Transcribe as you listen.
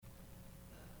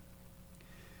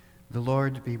The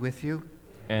Lord be with you.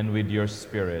 And with your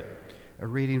spirit. A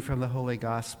reading from the Holy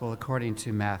Gospel according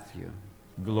to Matthew.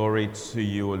 Glory to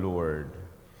you, O Lord.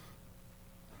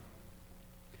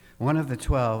 One of the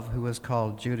 12, who was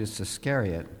called Judas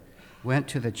Iscariot, went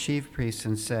to the chief priests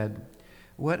and said,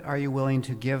 "What are you willing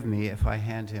to give me if I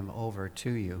hand him over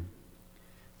to you?"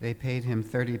 They paid him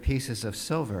 30 pieces of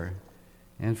silver,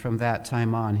 and from that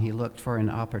time on he looked for an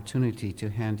opportunity to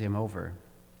hand him over.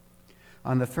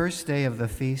 On the first day of the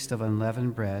Feast of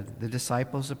Unleavened Bread, the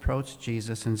disciples approached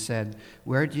Jesus and said,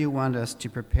 "Where do you want us to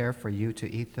prepare for you to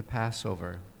eat the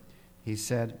Passover?" He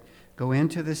said, "Go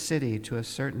into the city to a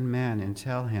certain man and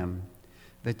tell him,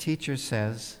 'The teacher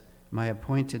says, my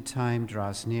appointed time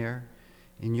draws near.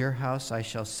 In your house I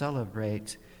shall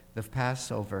celebrate the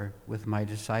Passover with my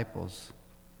disciples.'"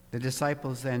 The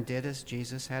disciples then did as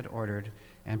Jesus had ordered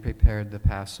and prepared the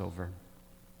Passover.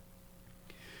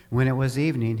 When it was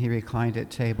evening, he reclined at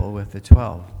table with the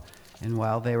 12, and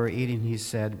while they were eating, he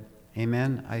said,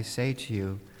 "Amen, I say to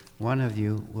you, one of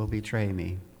you will betray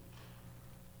me."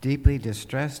 Deeply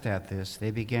distressed at this,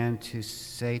 they began to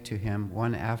say to him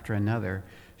one after another,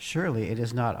 "Surely it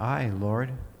is not I,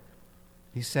 Lord."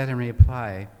 He said in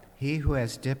reply, "He who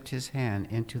has dipped his hand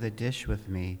into the dish with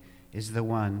me is the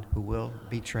one who will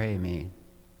betray me.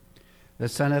 The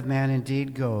Son of Man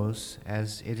indeed goes,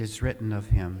 as it is written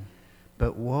of him,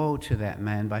 but woe to that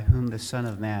man by whom the Son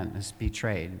of Man is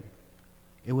betrayed.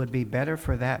 It would be better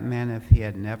for that man if he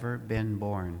had never been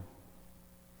born."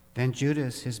 Then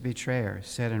Judas, his betrayer,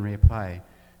 said in reply,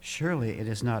 "Surely it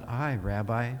is not I,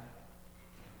 Rabbi."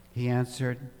 He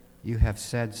answered, "You have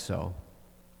said so."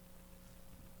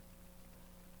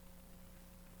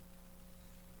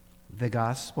 The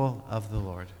Gospel of the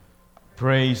Lord.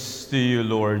 Praise to you,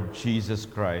 Lord Jesus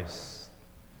Christ.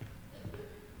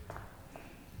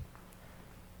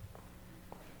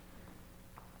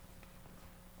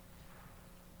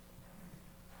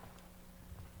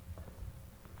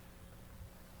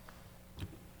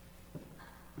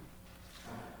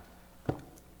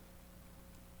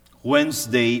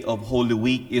 Wednesday of Holy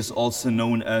Week is also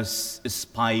known as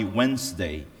Spy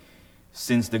Wednesday,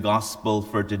 since the Gospel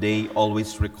for today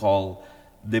always recall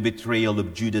the betrayal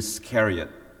of Judas Iscariot,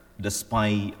 the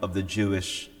spy of the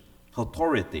Jewish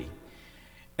authority.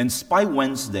 And Spy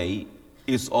Wednesday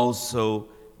is also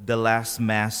the last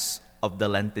Mass of the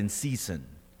Lenten season.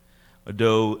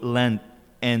 Though Lent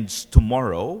ends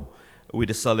tomorrow with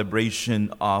the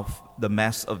celebration of the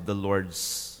Mass of the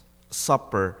Lord's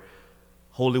Supper,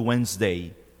 Holy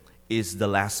Wednesday is the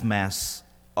last Mass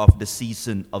of the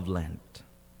season of Lent.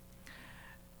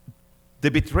 The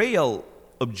betrayal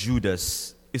of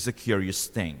Judas is a curious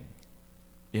thing.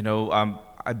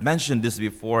 I've mentioned this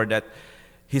before, that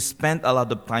he spent a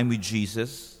lot of time with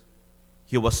Jesus.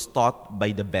 He was taught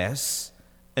by the best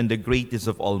and the greatest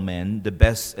of all men, the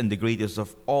best and the greatest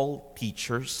of all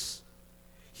teachers.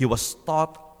 He was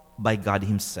taught by God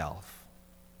himself.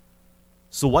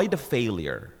 So why the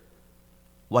failure?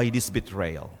 Why this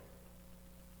betrayal?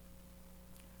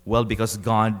 Well, because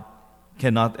God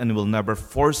cannot and will never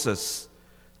force us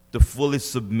to fully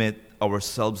submit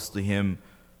ourselves to him.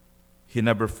 He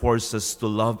never forces us to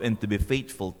love and to be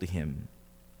faithful to him.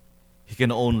 He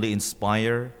can only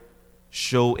inspire,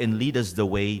 show, and lead us the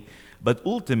way, but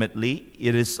ultimately,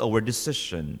 it is our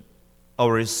decision,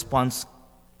 our response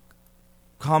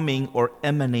coming or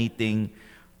emanating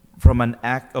from an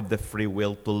act of the free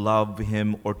will to love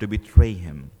him or to betray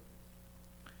him.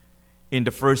 In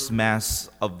the first Mass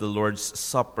of the Lord's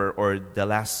Supper, or the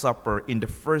Last Supper, in the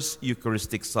first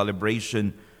Eucharistic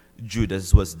celebration,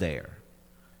 Judas was there.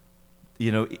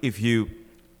 If you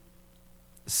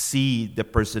see the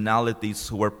personalities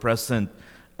who were present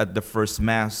at the first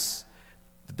Mass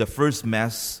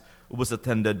was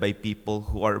attended by people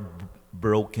who are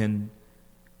broken,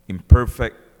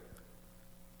 imperfect,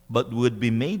 but would be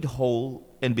made whole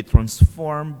and be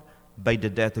transformed by the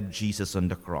death of Jesus on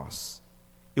the cross.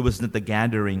 It was not a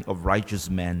gathering of righteous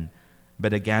men,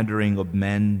 but a gathering of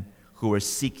men who were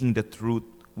seeking the truth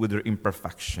with their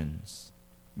imperfections,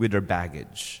 with their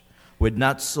baggage, with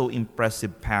not so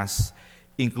impressive past,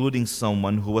 including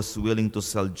someone who was willing to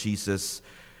sell Jesus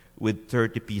with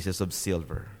 30 pieces of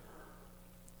silver.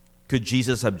 Could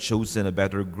Jesus have chosen a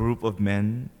better group of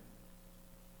men?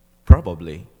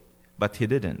 Probably, but he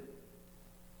didn't.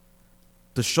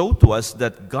 To show to us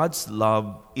that God's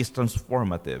love is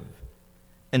transformative,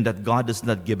 and that God does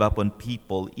not give up on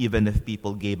people even if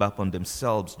people gave up on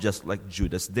themselves, just like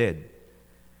Judas did.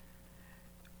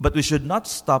 But we should not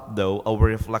stop, though, our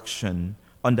reflection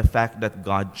on the fact that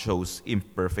God chose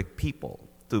imperfect people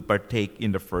to partake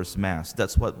in the first Mass.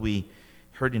 That's what we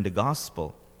heard in the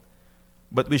Gospel.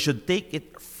 But we should take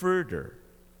it further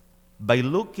by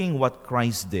looking what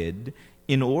Christ did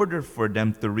in order for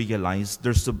them to realize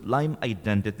their sublime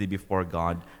identity before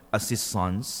God as His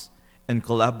sons and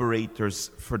collaborators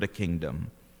for the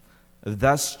kingdom,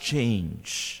 thus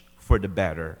change for the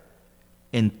better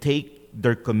and take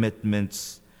their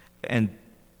commitments and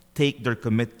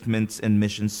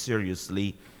missions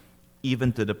seriously,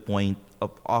 even to the point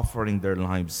of offering their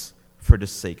lives for the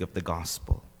sake of the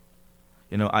gospel.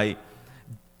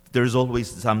 There's always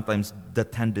sometimes the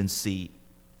tendency,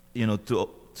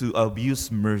 to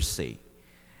abuse mercy.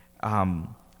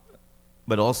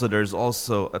 But also there's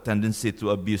also a tendency to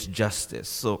abuse justice.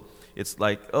 So it's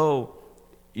like,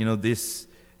 this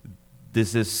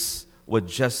is what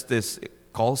justice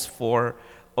calls for.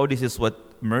 Oh, this is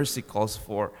what mercy calls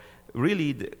for.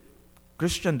 Really, the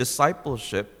Christian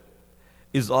discipleship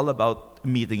is all about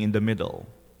meeting in the middle,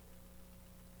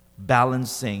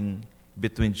 balancing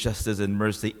between justice and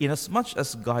mercy. In as much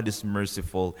as God is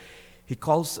merciful, He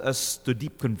calls us to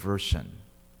deep conversion.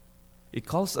 He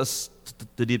calls us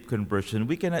to deep conversion.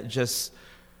 We cannot just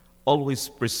always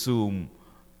presume,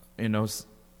 God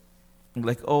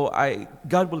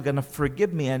will gonna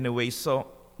forgive me anyway, so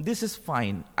this is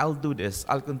fine. I'll do this.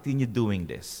 I'll continue doing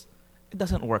this. It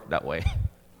doesn't work that way.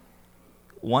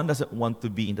 One doesn't want to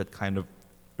be in that kind of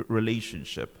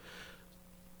relationship.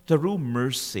 True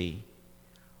mercy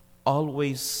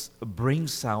always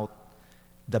brings out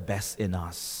the best in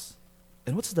us.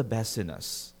 And what's the best in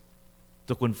us?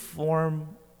 To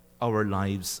conform our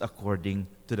lives according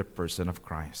to the person of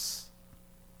Christ.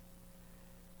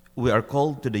 We are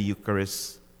called to the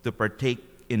Eucharist to partake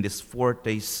in this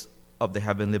foretaste of the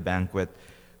heavenly banquet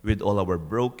with all our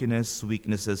brokenness,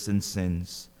 weaknesses, and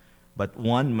sins. But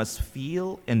one must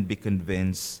feel and be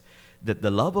convinced that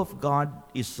the love of God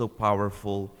is so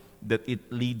powerful that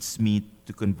it leads me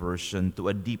to conversion, to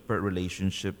a deeper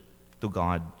relationship to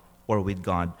God or with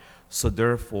God. So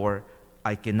therefore,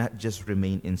 I cannot just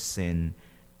remain in sin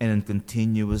and in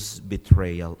continuous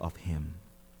betrayal of Him.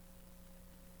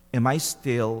 Am I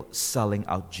still selling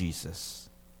out Jesus?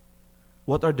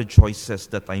 What are the choices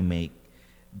that I make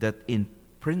that in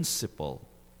principle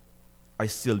I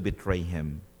still betray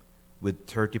Him with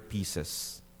 30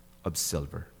 pieces of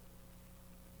silver?